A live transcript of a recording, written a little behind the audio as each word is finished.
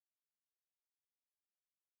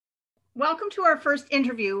Welcome to our first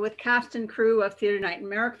interview with cast and crew of Theatre Night in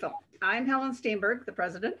Merrickville. I'm Helen Steinberg, the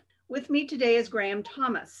president. With me today is Graham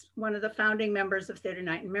Thomas, one of the founding members of Theatre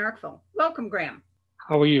Night in Merrickville. Welcome, Graham.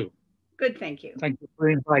 How are you? Good, thank you. Thank you for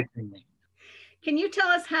inviting me. Can you tell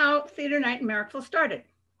us how Theatre Night in Merrickville started?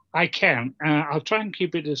 I can. I'll try and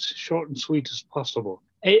keep it as short and sweet as possible.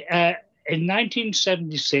 In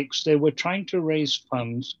 1976, they were trying to raise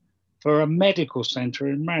funds for a medical center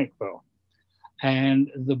in Merrickville.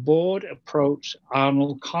 And the board approached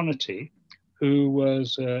Arnold Connerty, who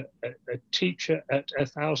was a teacher at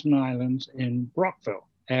 1,000 Islands in Brockville.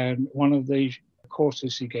 And one of the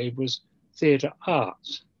courses he gave was theater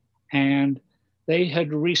arts. And they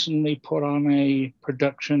had recently put on a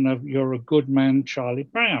production of You're a Good Man, Charlie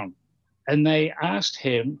Brown. And they asked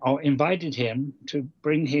him or invited him to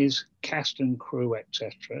bring his cast and crew,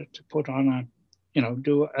 etc., to put on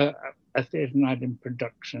do a theater night in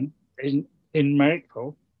production in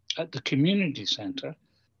Merrickville at the community center.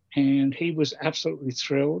 And he was absolutely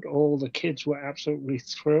thrilled. All the kids were absolutely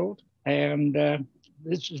thrilled. And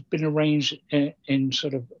this has been arranged in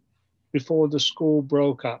sort of before the school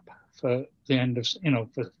broke up for the end of,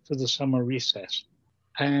 for the summer recess.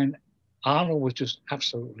 And Arnold was just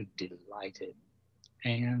absolutely delighted.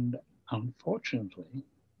 And unfortunately,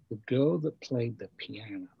 the girl that played the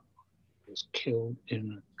piano was killed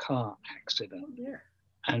in a car accident. Oh, dear.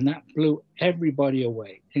 And that blew everybody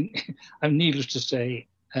away. And needless to say,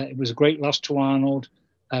 it was a great loss to Arnold.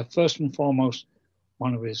 First and foremost,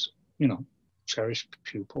 one of his, cherished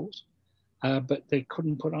pupils. But they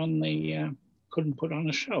couldn't put on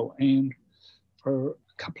a show. And for a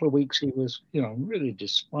couple of weeks, he was, really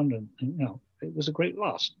despondent. And, it was a great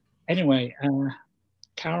loss. Anyway,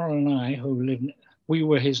 Carol and I, we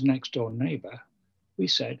were his next door neighbor. We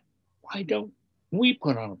said, why don't we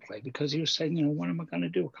put on a play? Because he was saying, what am I going to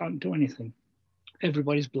do? I can't do anything.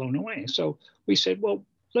 Everybody's blown away. So we said, well,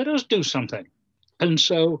 let us do something. And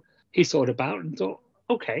so he thought about it and thought,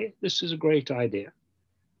 okay, this is a great idea.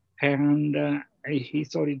 And he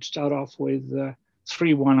thought he'd start off with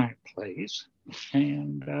 3 one-act plays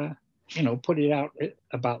and, put it out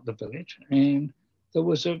about the village. And there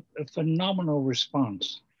was a phenomenal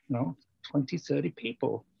response. 20, 30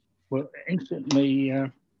 people were instantly,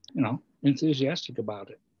 enthusiastic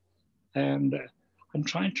about it. And I'm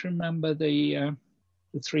trying to remember the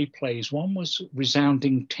 3 plays. One was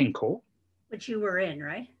Resounding Tinkle. Which you were in,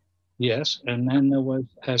 right? Yes. And then there was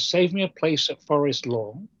Save Me a Place at Forest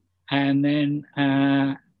Lawn. And then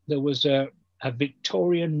there was a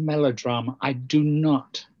Victorian melodrama. I do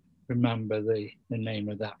not remember the name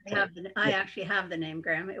of that play. I actually have the name,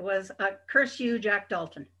 Graham. It was Curse You, Jack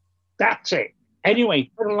Dalton. That's it.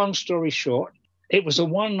 Anyway, cut a long story short, it was a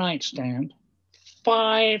one-night stand.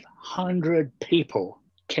 500 people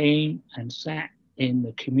came and sat in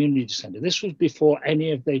the community center. This was before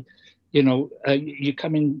any of the, you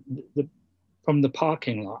come in from the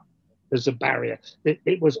parking lot, there's a barrier.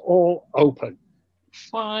 It was all open.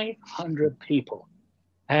 500 people.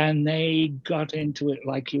 And they got into it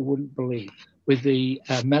like you wouldn't believe. With the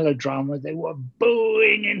melodrama, they were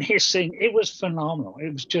booing and hissing. It was phenomenal.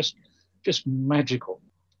 It was just magical.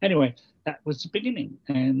 Anyway, that was the beginning.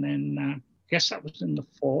 And then I guess that was in the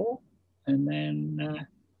fall. And then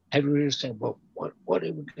everybody said, well, what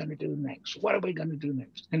are we going to do next? What are we going to do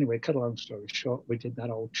next? Anyway, cut a long story short, we did that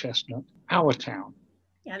old chestnut, Our Town.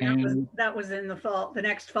 Yeah, that was in the fall, the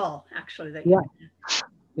next fall, actually.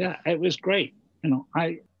 Yeah, it was great.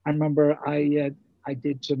 I remember I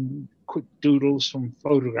did some quick doodles, some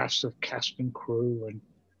photographs of cast and crew,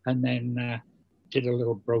 and then did a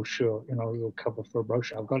little brochure, a little cover for a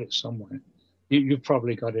brochure. I've got it somewhere. You've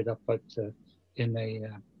probably got it up in a,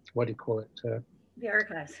 what do you call it? The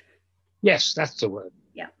archives. Yes, that's the word.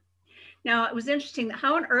 Yeah. Now, it was interesting.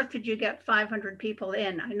 How on earth did you get 500 people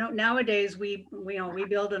in? I know nowadays we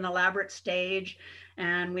build an elaborate stage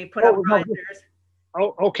and we put up risers.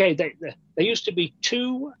 Oh, okay. There used to be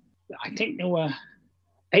 2, I think they were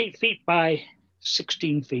 8 feet by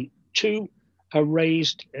 16 feet, 2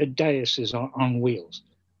 raised daises on wheels.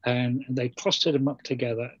 And they clustered them up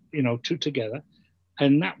together, 2 together.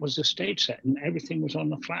 And that was the stage set. And everything was on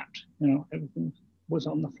the flat. Everything was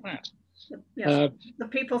on the flat. Yes, the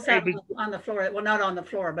people sat on the floor. Well, not on the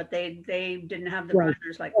floor, but they didn't have the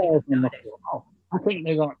risers like we do nowadays. Oh, I think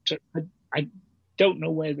they got. I don't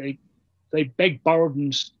know where they begged, borrowed,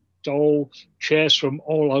 and stole chairs from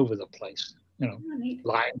all over the place.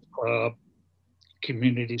 Lions Club,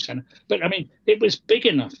 community center. But I mean, it was big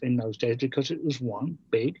enough in those days because it was one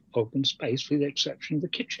big open space, with the exception of the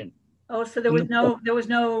kitchen. Oh, so there was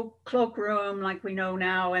no cloakroom like we know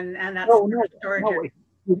now, and that's storage.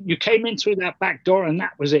 You came in through that back door, and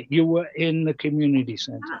that was it. You were in the community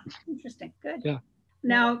center. Ah, interesting. Good. Yeah.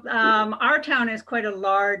 Now, our town is quite a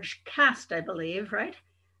large cast, I believe, right?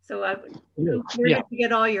 So where Yeah. did you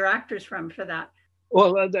get all your actors from for that?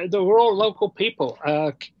 Well, they were all local people,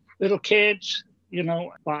 little kids, you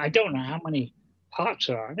know. Well, I don't know how many parts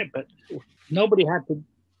are in it, but nobody had to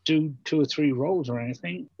do 2 or 3 roles or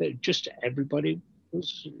anything. Just everybody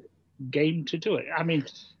was game to do it. I mean,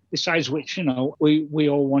 besides which, you know, we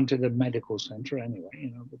all wanted a medical center anyway,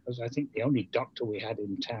 you know, because I think the only doctor we had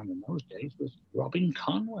in town in those days was Robin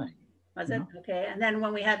Conway. Was it? Okay. And then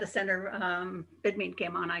when we had the center, Bidmead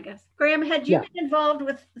came on, I guess. Graham, had you been involved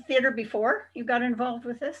with the theater before you got involved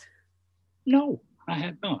with this? No, I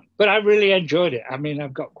had not. But I really enjoyed it. I mean,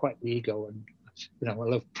 I've got quite the ego and, you know, I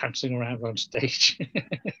love prancing around on stage.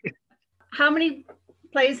 How many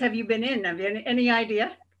plays have you been in? Have you any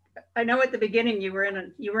idea? I know at the beginning you were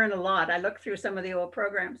in a lot. I looked through some of the old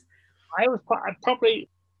programs. I was probably,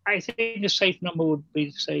 I think a safe number would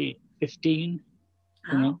be, say, 15,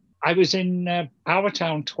 you know. I was in Our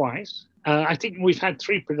Town twice. I think we've had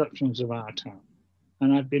 3 productions of Our Town,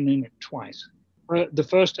 and I've been in it twice. The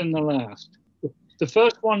first and the last. The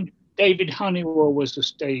first one, David Honeywell was the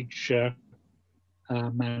stage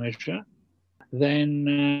manager.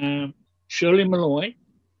 Then Shirley Malloy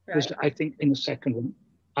was, I think, in the second one.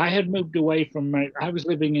 I had moved away from, I was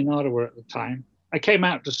living in Ottawa at the time. I came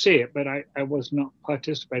out to see it, but I was not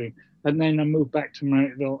participating. And then I moved back to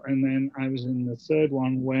Marrickville, and then I was in the third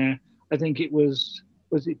one where I think it was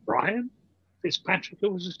it Brian Fitzpatrick who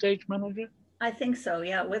was the stage manager? I think so,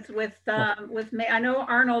 yeah. With I know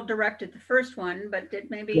Arnold directed the first one, but did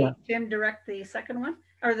maybe Jim direct the second one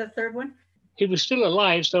or the third one? He was still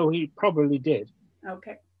alive, so he probably did.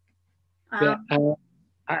 Okay.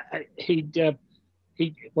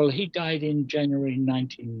 He died in January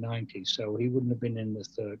 1990, so he wouldn't have been in the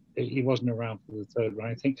third. He wasn't around for the third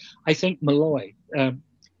one. I think Malloy.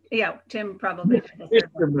 Tim probably.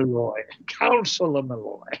 Mr. Malloy, Councillor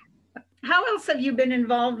Malloy. How else have you been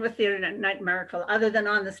involved with Theatre Night in Marrickville other than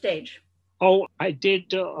on the stage? Oh, I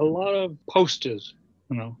did a lot of posters,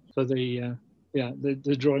 you know, for the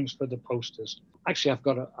drawings for the posters. Actually, I've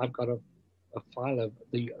got a file of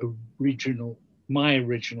my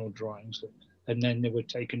original drawings. And then they were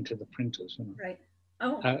taken to the printers. You know. Right.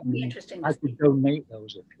 Oh, that'd be interesting. I could donate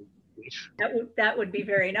those if you wish. That would be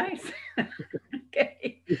very nice.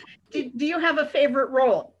 Okay. Do you have a favorite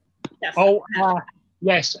role? Yes.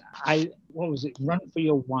 Yes. What was it? Run for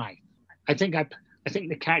Your Wife. I think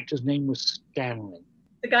the character's name was Stanley.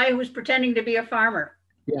 The guy who was pretending to be a farmer.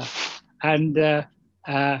 Yeah. And there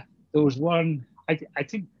was one. I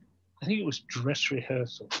think it was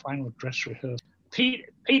final dress rehearsal.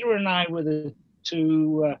 Peter and I were the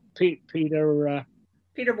 2. Peter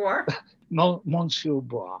Bois. Monsieur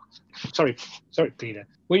Bois. Sorry, Peter.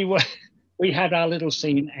 We had our little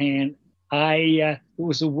scene, and there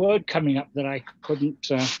was a word coming up that I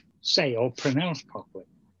couldn't say or pronounce properly,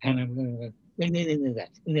 and I'm going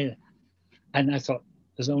to and I thought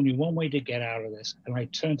there's only one way to get out of this, and I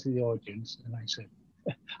turned to the audience and I said,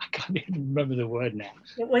 I can't even remember the word now.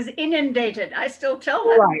 It was inundated. I still tell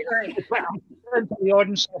that story. I turned to the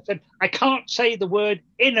audience and I said, I can't say the word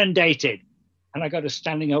inundated. And I got a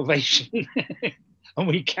standing ovation. And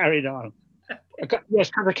we carried on.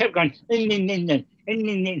 Because I kept going,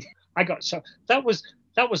 that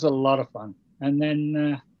was a lot of fun. And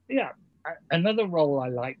then, another role I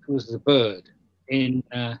liked was the bird in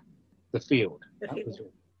the field. That was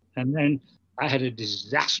it. And then I had a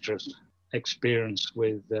disastrous experience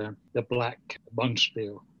with the Black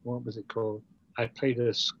Bunspiel. What was it called? I played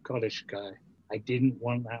a Scottish guy. I didn't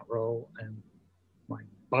want that role, and my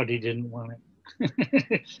body didn't want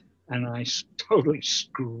it. And I totally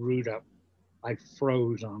screwed up. I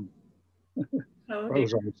froze on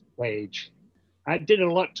stage. I did a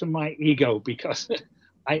lot to my ego because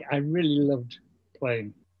I really loved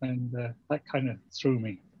playing, and that kind of threw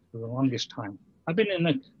me for the longest time. I've been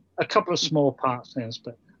in a couple of small parts since,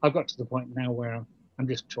 but I've got to the point now where I'm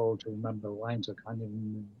just told to remember lines. I can't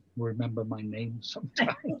even remember my name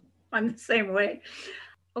sometimes. I'm the same way.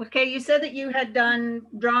 Okay, you said that you had done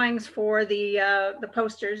drawings for the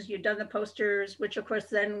posters. You'd done the posters, which of course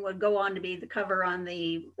then would go on to be the cover on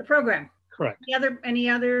the program. Correct. Any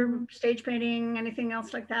other stage painting, anything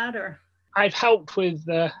else like that, or? I've helped with.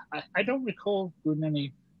 I don't recall doing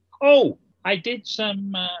any. Oh, I did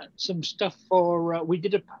some stuff for. We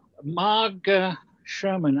did a Marg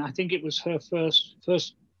Sherman. I think it was her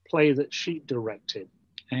first play that she directed,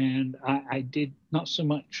 and I did not so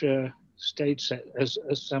much stage set as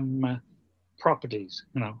some properties,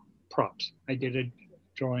 props. I did a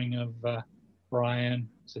drawing of Brian,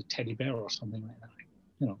 it's a teddy bear or something like that.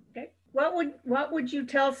 You know. Okay. What would you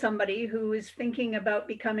tell somebody who is thinking about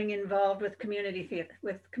becoming involved with community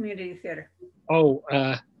theater? Oh,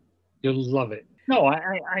 you'll love it. No, I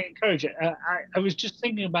encourage it. I was just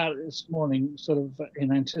thinking about it this morning, sort of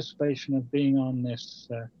in anticipation of being on this,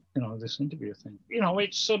 this interview thing.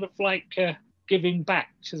 It's sort of like giving back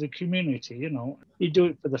to the community. You do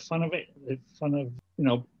it for the fun of it, the fun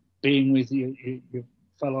of being with your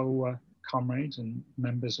fellow comrades and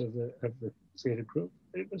members of the theatre group.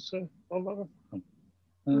 It was a lot of fun.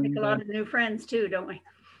 We make a lot of new friends too, don't we?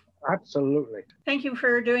 Absolutely. Thank you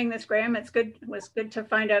for doing this, Graham. It was good to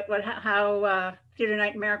find out how Theatre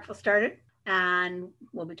Night in Marrickville started, and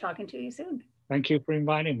we'll be talking to you soon. Thank you for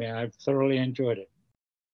inviting me. I've thoroughly enjoyed it.